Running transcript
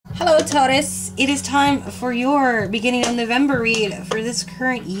Hello, Taurus. It is time for your beginning of November read for this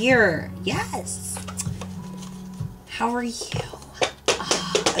current year. Yes. How are you?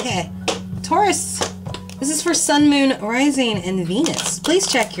 Okay. Taurus, this is for Sun, Moon, Rising, and Venus. Please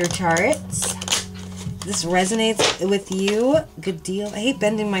check your charts. This resonates with you. Good deal. I hate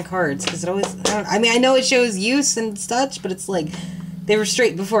bending my cards because it always... I mean, I know it shows use and such, but it's like they were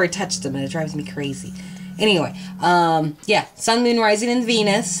straight before I touched them and it drives me crazy. Anyway, yeah, Sun, Moon, Rising, and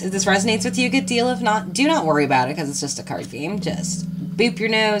Venus. If this resonates with you, good deal. If not, do not worry about it because it's just a card game. Just boop your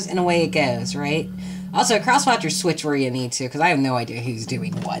nose and away it goes, right? Also, crosswatch your switch where you need to because I have no idea who's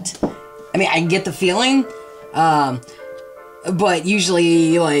doing what. I mean, I can get the feeling, but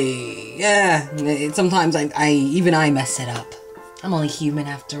usually, like, yeah, sometimes I mess it up. I'm only human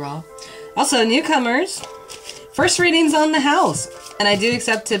after all. Also, newcomers, first readings on the house, and I do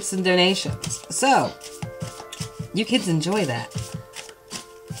accept tips and donations. So, you kids enjoy that.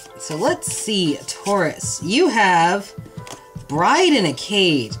 So let's see, Taurus. You have Bride in a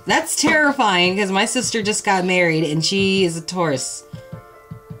Cage. That's terrifying because my sister just got married and she is a Taurus.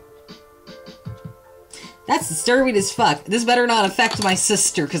 That's disturbing as fuck. This better not affect my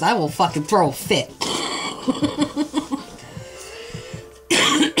sister because I will fucking throw a fit.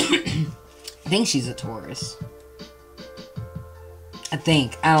 I think she's a Taurus. I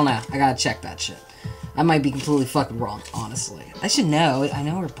think. I don't know. I gotta check that shit. I might be completely fucking wrong, honestly. I should know. I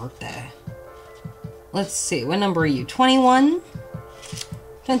know her birthday. Let's see. What number are you? 21?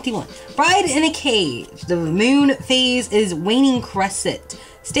 21. Bride in a Cage. The moon phase is waning crescent.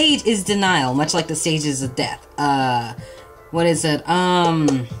 Stage is denial, much like the stages of death. What is it?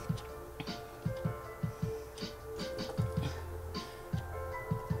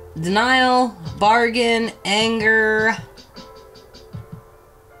 Denial, bargain, anger,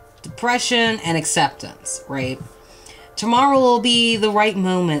 depression, and acceptance, right? Tomorrow will be the right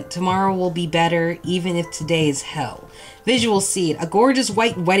moment. Tomorrow will be better, even if today is hell. Visual seed. A gorgeous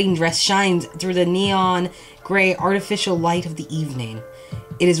white wedding dress shines through the neon gray artificial light of the evening.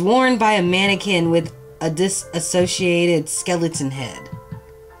 It is worn by a mannequin with a disassociated skeleton head.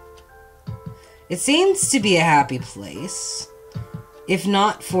 It seems to be a happy place. If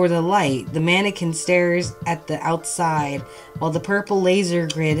not for the light, the mannequin stares at the outside while the purple laser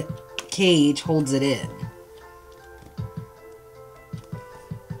grid cage holds it in.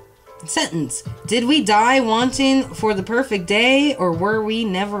 Sentence. Did we die wanting for the perfect day, or were we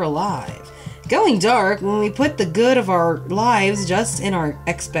never alive? Going dark, when we put the good of our lives just in our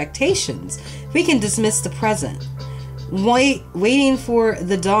expectations, we can dismiss the present. Waiting for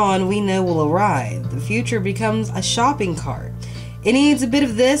the dawn we know will arrive. The future becomes a shopping cart. It needs a bit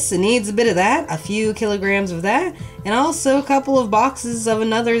of this, it needs a bit of that, a few kilograms of that, and also a couple of boxes of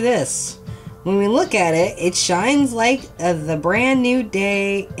another this. When we look at it, it shines like the brand new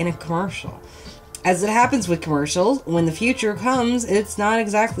day in a commercial. As it happens with commercials, when the future comes, it's not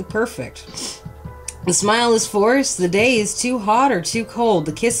exactly perfect. The smile is forced, the day is too hot or too cold,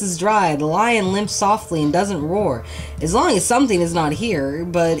 the kiss is dry, the lion limps softly and doesn't roar. As long as something is not here,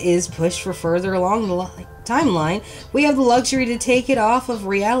 but is pushed for further along the timeline, we have the luxury to take it off of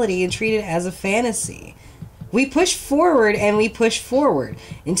reality and treat it as a fantasy. We push forward and we push forward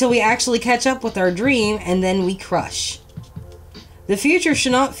until we actually catch up with our dream, and then we crush. The future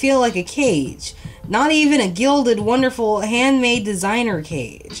should not feel like a cage, not even a gilded, wonderful, handmade designer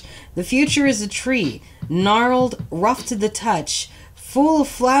cage. The future is a tree, gnarled, rough to the touch, full of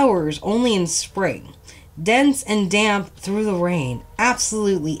flowers only in spring, dense and damp through the rain,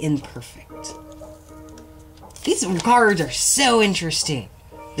 absolutely imperfect. These cards are so interesting.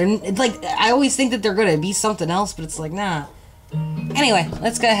 It's like, I always think that they're going to be something else, but it's like, nah. Anyway,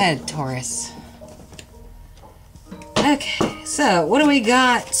 let's go ahead, Taurus. Okay, so what do we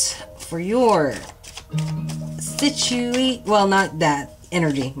got for your well, not that.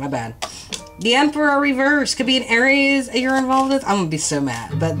 Energy, my bad. The Emperor reverse could be in areas you're involved with. I'm gonna be so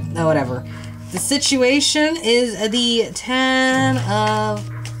mad, but no, whatever. The situation is the 10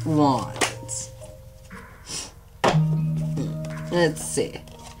 of Wands. Let's see.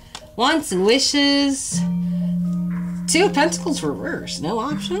 Wants and wishes. 2 of Pentacles reverse. No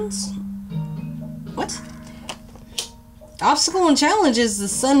options? What? Obstacle and challenge is the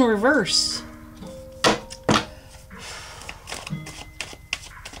Sun reverse.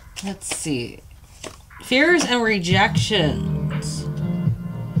 Let's see. Fears and rejections.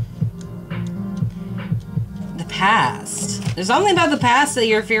 The past. There's something about the past that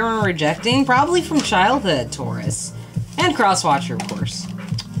you're fearing and rejecting, probably from childhood, Taurus. And Crosswatcher, of course.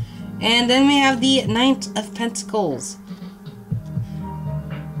 And then we have the Knight of Pentacles.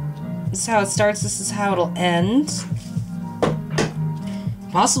 This is how it starts, this is how it'll end.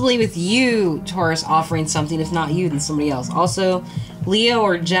 Possibly with you, Taurus, offering something. If not you, then somebody else. Also, Leo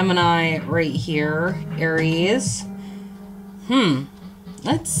or Gemini right here. Aries.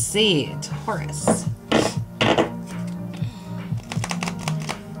 Let's see. Taurus.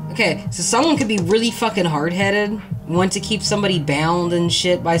 Okay, so someone could be really fucking hard-headed, want to keep somebody bound and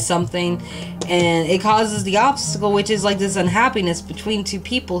shit by something, and it causes the obstacle, which is like this unhappiness between two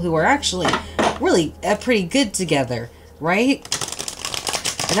people who are actually really pretty good together, right?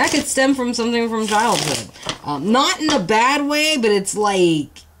 And that could stem from something from childhood. Not in a bad way, but it's like...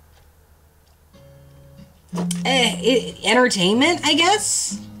 entertainment, I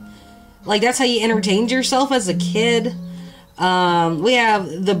guess? Like, that's how you entertained yourself as a kid. We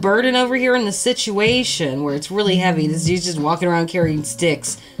have the burden over here in the situation where it's really heavy. This dude's just walking around carrying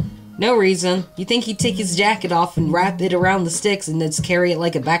sticks. No reason. You think he'd take his jacket off and wrap it around the sticks and just carry it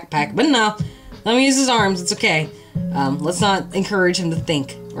like a backpack. But no. Let him use his arms. It's okay. Let's not encourage him to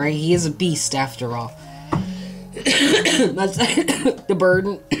think, right? He is a beast after all. That's the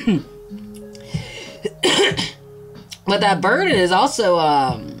burden. But that burden is also,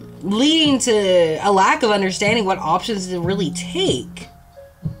 leading to a lack of understanding what options to really take.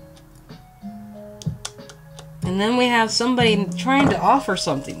 And then we have somebody trying to offer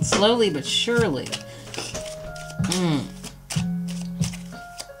something, slowly but surely.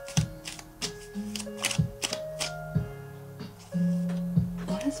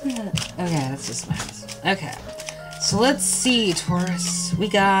 What is that? Okay, that's just math. Okay. So let's see, Taurus. We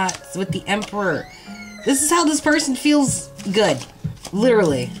got, with the Emperor. This is how this person feels good.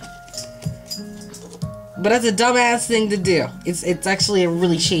 Literally. But that's a dumbass thing to do. It's actually a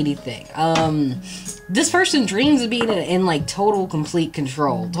really shady thing. This person dreams of being in like total complete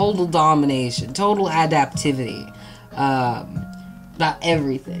control, total domination, total adaptivity, about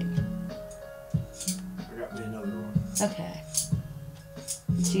everything. I got me another one. Okay.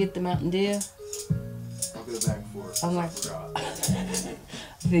 Did you get the Mountain Dew? I'll go back for it. Oh my god.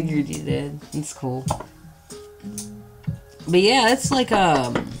 Figured you did. It's cool. But yeah, it's like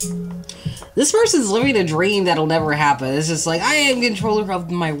this person's living a dream that'll never happen. It's just like, I am controller of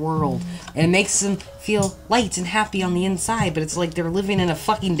my world. And it makes them feel light and happy on the inside, but it's like they're living in a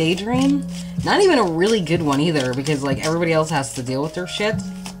fucking daydream. Not even a really good one either, because like everybody else has to deal with their shit.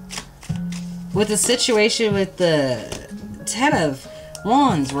 With the situation with the Ten of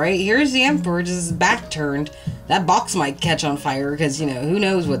Wands, right? Here's the Emperor, just his back turned. That box might catch on fire, because, you know, who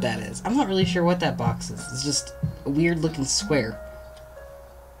knows what that is. I'm not really sure what that box is. It's just a weird looking square.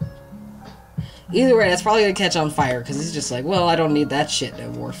 Either way, that's probably gonna catch on fire, because he's just like, well, I don't need that shit no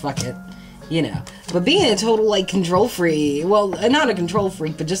more, fuck it. You know. But being a total, like, control freak, well, not a control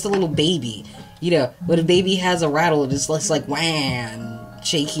freak, but just a little baby. You know, when a baby has a rattle, it just looks like, wham,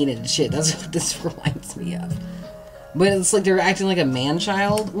 shaking and shit. That's what this reminds me of. But it's like they're acting like a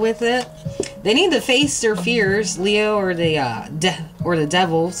man-child with it. They need to face their fears, Leo or the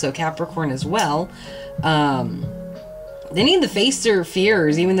devil, so Capricorn as well. They need to face their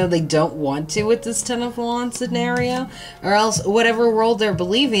fears, even though they don't want to with this Ten of Wands scenario. Or else, whatever world they're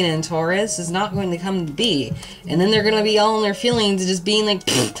believing in, Taurus, is not going to come to be. And then they're going to be all in their feelings, just being like,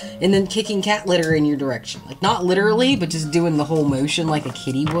 and then kicking cat litter in your direction. Like, not literally, but just doing the whole motion like a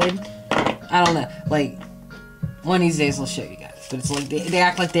kitty would. I don't know. Like, one of these days I'll show you guys. But it's like, they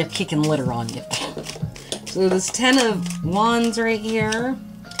act like they're kicking litter on you. So this Ten of Wands right here.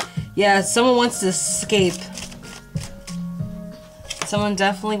 Yeah, someone wants to escape. Someone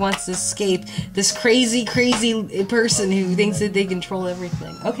definitely wants to escape this crazy, crazy person who thinks that they control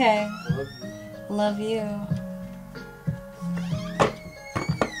everything. Okay. Love you.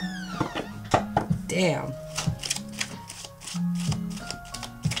 Damn.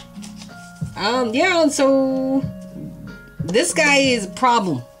 Yeah, so this guy is a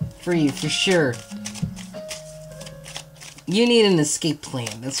problem for you, for sure. You need an escape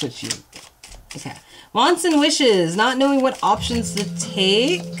plan. That's what you... Okay. Wants and wishes, not knowing what options to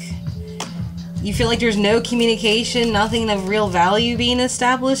take. You feel like there's no communication, nothing of real value being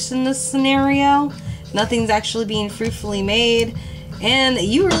established in this scenario. Nothing's actually being fruitfully made. And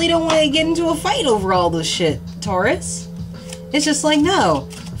you really don't want to get into a fight over all this shit, Taurus. It's just like, no,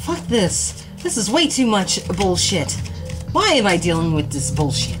 fuck this. This is way too much bullshit. Why am I dealing with this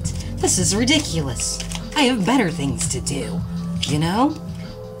bullshit? This is ridiculous. I have better things to do, you know?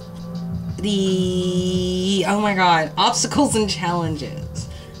 Oh my god, obstacles and challenges.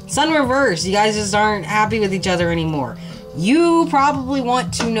 Sun reverse, you guys just aren't happy with each other anymore. You probably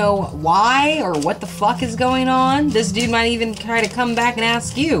want to know why or what the fuck is going on. This dude might even try to come back and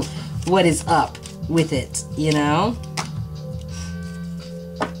ask you what is up with it, you know?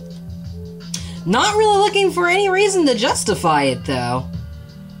 Not really looking for any reason to justify it, though.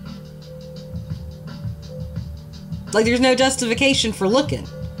 Like, there's no justification for looking.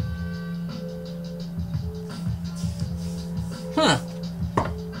 Huh.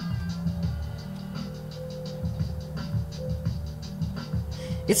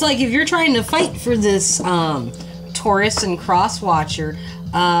 It's like if you're trying to fight for this Taurus and Crosswatcher,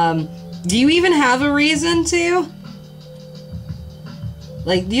 do you even have a reason to?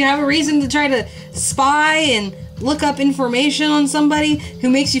 Like, do you have a reason to try to spy and look up information on somebody who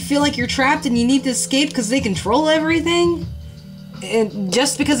makes you feel like you're trapped and you need to escape because they control everything? And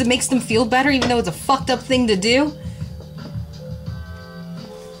just because it makes them feel better, even though it's a fucked up thing to do?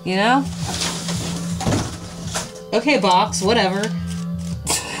 You know? Okay, box, whatever.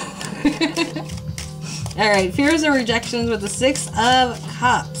 Alright, fears and rejections with the Six of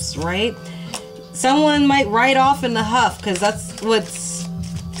Cups, right? Someone might ride off in the huff, because that's what's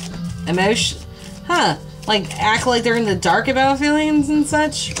emotion. Huh. Like, act like they're in the dark about feelings and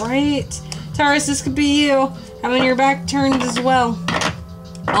such, right? Taurus, this could be you. Having your back turned as well.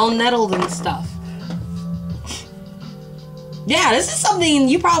 All nettled and stuff. Yeah, this is something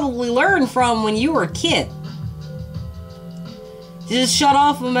you probably learned from when you were a kid. Just shut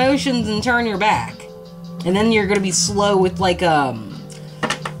off emotions and turn your back. And then you're gonna be slow with, like,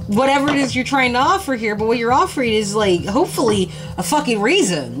 whatever it is you're trying to offer here, but what you're offering is, like, hopefully a fucking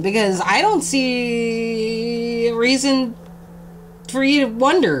reason, because I don't see a reason for you to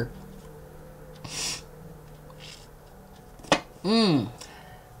wonder.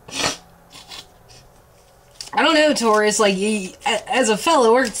 I don't know, Taurus, like, as a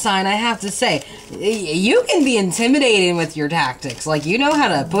fellow Earth sign, I have to say, you can be intimidating with your tactics. Like, you know how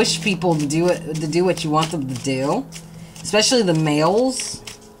to push people to do what you want them to do. Especially the males.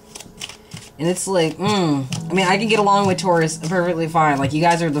 And it's like, I mean, I can get along with Taurus perfectly fine. Like, you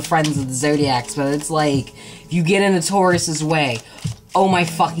guys are the friends of the Zodiacs, but it's like, if you get into Taurus's way, oh my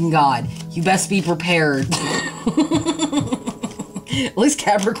fucking god, you best be prepared. At least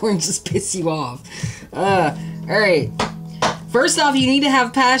Capricorns just piss you off. Alright. First off, you need to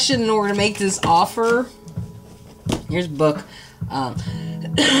have passion in order to make this offer. Here's a book.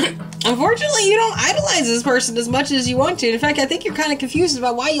 Unfortunately, you don't idolize this person as much as you want to. In fact, I think you're kind of confused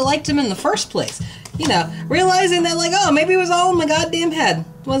about why you liked him in the first place. You know, realizing that, like, oh, maybe it was all in my goddamn head.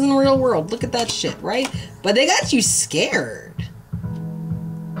 It wasn't the real world. Look at that shit, right? But they got you scared.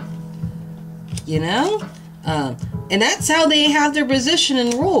 You know? And that's how they have their position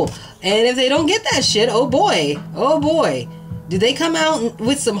and rule. And if they don't get that shit, oh boy, do they come out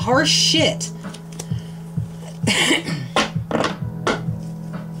with some harsh shit.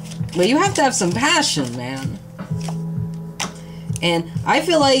 But you have to have some passion, man. And I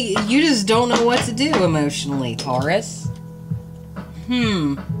feel like you just don't know what to do emotionally, Taurus.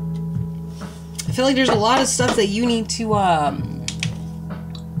 I feel like there's a lot of stuff that you need to,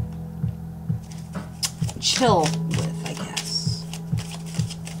 chill with, I guess.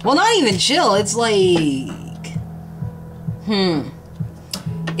 Well, not even chill, it's like...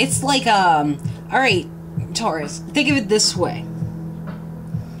 It's like, alright, Taurus, think of it this way.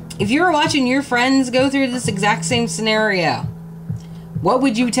 If you were watching your friends go through this exact same scenario, what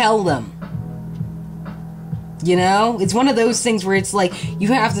would you tell them? You know? It's one of those things where it's like, you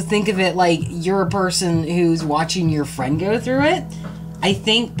have to think of it like you're a person who's watching your friend go through it. I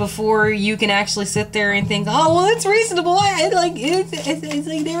think before you can actually sit there and think, oh, well, it's reasonable. It's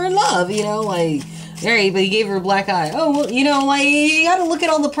like they're in love, you know? Like, alright, but he gave her a black eye. Oh, well, you know, like, you gotta look at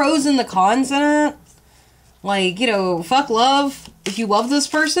all the pros and the cons in it. Like, you know, fuck love. If you love this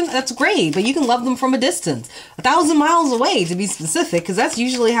person, that's great, but you can love them from a distance. 1,000 miles away, to be specific, because that's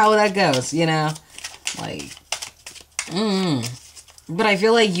usually how that goes, you know? Like, But I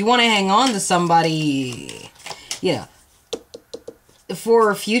feel like you want to hang on to somebody, you know,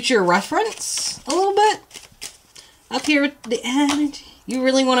 for future reference, a little bit. Up here with the energy. You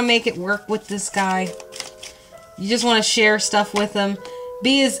really want to make it work with this guy. You just want to share stuff with him.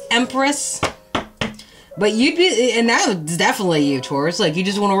 Be his empress. But you'd be, and that's definitely you, Taurus. Like, you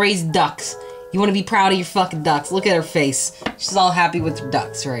just want to raise ducks. You want to be proud of your fucking ducks. Look at her face. She's all happy with her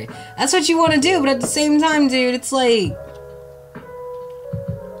ducks, right? That's what you want to do, but at the same time, dude, it's like...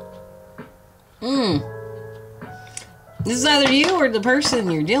 This is either you or the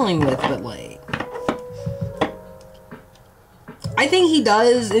person you're dealing with, but, like... I think he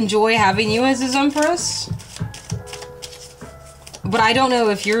does enjoy having you as his empress. But I don't know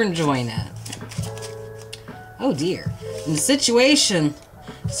if you're enjoying it. Oh dear. In the situation,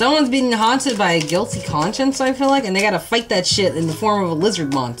 someone's being haunted by a guilty conscience, I feel like, and they gotta fight that shit in the form of a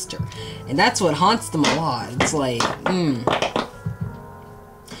lizard monster. And that's what haunts them a lot. It's like,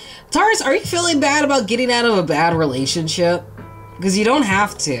 Taurus, are you feeling bad about getting out of a bad relationship? Because you don't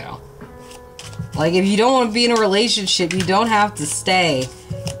have to. Like, if you don't want to be in a relationship, you don't have to stay.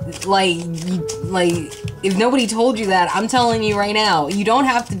 Like, if nobody told you that, I'm telling you right now, you don't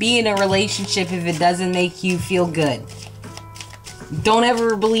have to be in a relationship if it doesn't make you feel good. Don't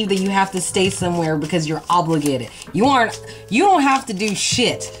ever believe that you have to stay somewhere because you're obligated. You don't have to do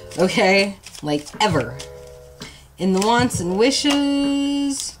shit, okay? Like, ever. In the wants and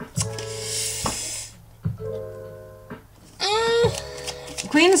wishes...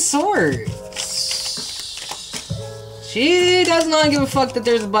 Queen of Swords. She does not give a fuck that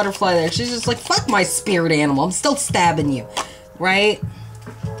there's a butterfly there. She's just like, fuck my spirit animal. I'm still stabbing you. Right?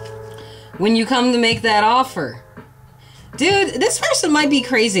 When you come to make that offer. Dude, this person might be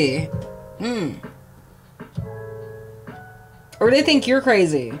crazy. Or they think you're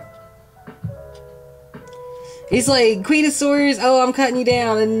crazy. He's like, Queen of Swords, oh, I'm cutting you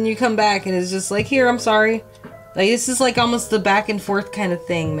down. And then you come back and it's just like, here, I'm sorry. Like, this is like almost the back and forth kind of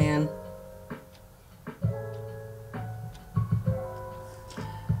thing, man.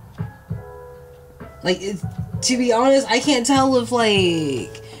 Like, to be honest, I can't tell if,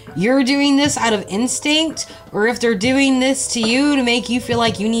 like, you're doing this out of instinct, or if they're doing this to you to make you feel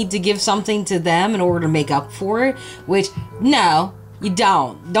like you need to give something to them in order to make up for it. Which, no, you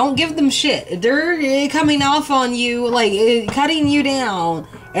don't. Don't give them shit. If they're coming off on you, like, cutting you down,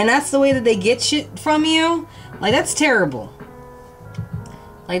 and that's the way that they get shit from you, like, that's terrible.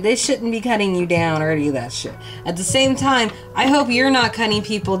 Like, they shouldn't be cutting you down or any of that shit. At the same time, I hope you're not cutting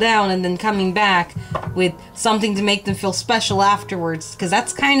people down and then coming back with something to make them feel special afterwards, because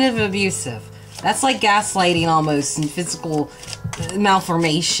that's kind of abusive. That's like gaslighting almost, and physical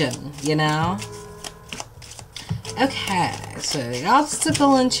malformation, you know? Okay, so the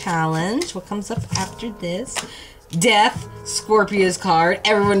obstacle and challenge. What comes up after this? Death, Scorpia's card.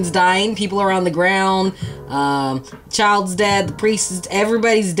 Everyone's dying. People are on the ground. Child's dead. The priest is.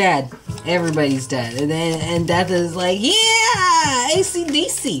 Everybody's dead. Everybody's dead. And Death is like, yeah,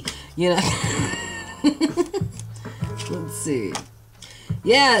 AC/DC. You know. Let's see.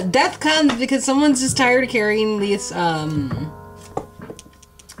 Yeah, Death comes because someone's just tired of carrying this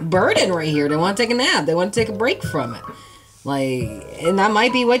burden right here. They want to take a nap. They want to take a break from it. Like, and that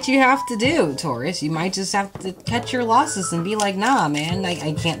might be what you have to do, Taurus. You might just have to cut your losses and be like, nah, man,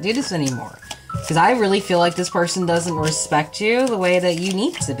 I can't do this anymore. Because I really feel like this person doesn't respect you the way that you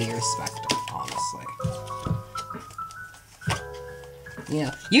need to be respected, honestly.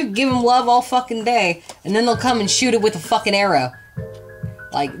 Yeah, you give them love all fucking day, and then they'll come and shoot it with a fucking arrow.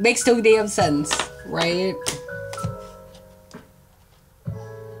 Like, makes no damn sense, right?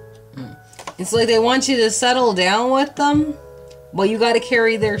 It's like they want you to settle down with them, but you gotta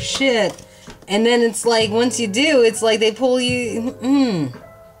carry their shit. And then it's like, once you do, it's like they pull you...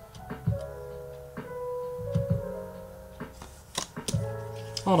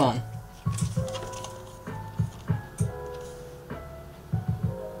 Hold on.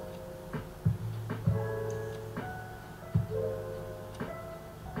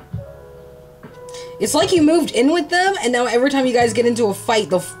 It's like you moved in with them, and now every time you guys get into a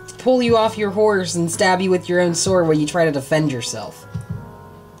fight, they'll pull you off your horse and stab you with your own sword when you try to defend yourself.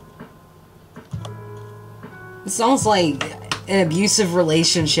 It's almost like an abusive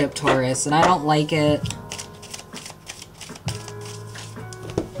relationship, Taurus, and I don't like it.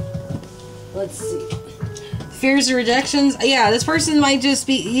 Let's see. Fears or rejections? Yeah, this person might just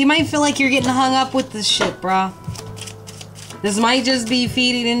be... You might feel like you're getting hung up with this shit, brah. This might just be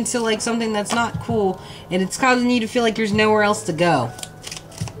feeding into, like, something that's not cool, and it's causing you to feel like there's nowhere else to go.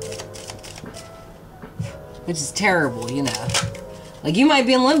 Which is terrible, you know. Like, you might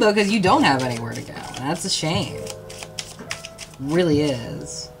be in limbo because you don't have anywhere to go. And that's a shame. It really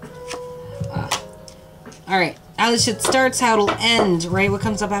is. Alright, how this shit starts, how it'll end, right? What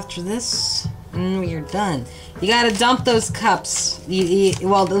comes up after this? And we are done. You gotta dump those cups.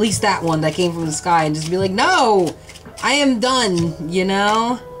 Well, at least that one that came from the sky, and just be like, no! I am done, you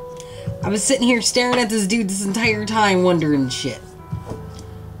know? I was sitting here staring at this dude this entire time wondering shit.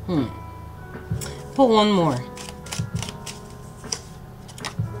 Pull one more.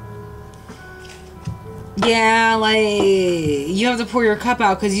 Yeah, like, you have to pour your cup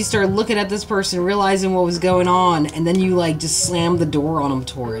out because you started looking at this person, realizing what was going on, and then you, like, just slammed the door on him,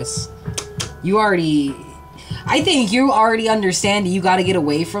 Taurus. You already... I think you already understand you gotta get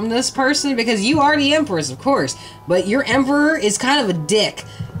away from this person because you are the Empress, of course. But your Emperor is kind of a dick,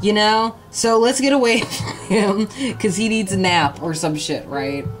 you know? So let's get away from him because he needs a nap or some shit,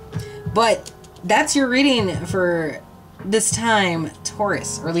 right? But that's your reading for this time,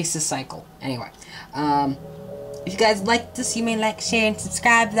 Taurus, or at least this cycle. Anyway, if you guys like this, you may like, share, and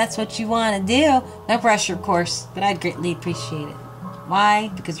subscribe if that's what you want to do. No pressure, of course, but I'd greatly appreciate it.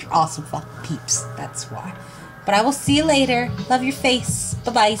 Why? Because you're awesome fucking peeps. That's why. But I will see you later. Love your face.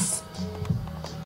 Bye-bye.